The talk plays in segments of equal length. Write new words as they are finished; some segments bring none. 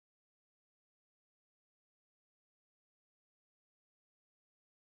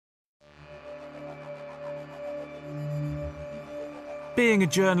Being a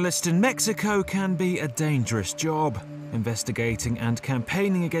journalist in Mexico can be a dangerous job. Investigating and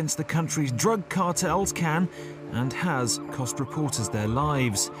campaigning against the country's drug cartels can, and has, cost reporters their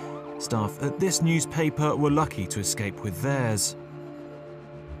lives. Staff at this newspaper were lucky to escape with theirs.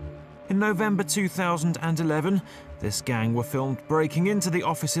 In November 2011, this gang were filmed breaking into the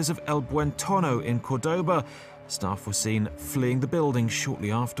offices of El Buen Tono in Cordoba. Staff were seen fleeing the building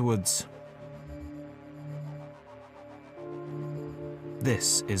shortly afterwards.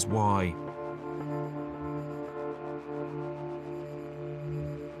 This is why.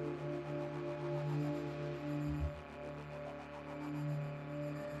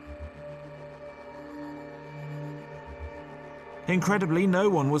 Incredibly, no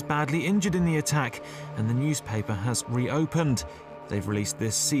one was badly injured in the attack, and the newspaper has reopened. They've released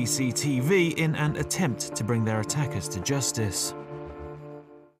this CCTV in an attempt to bring their attackers to justice.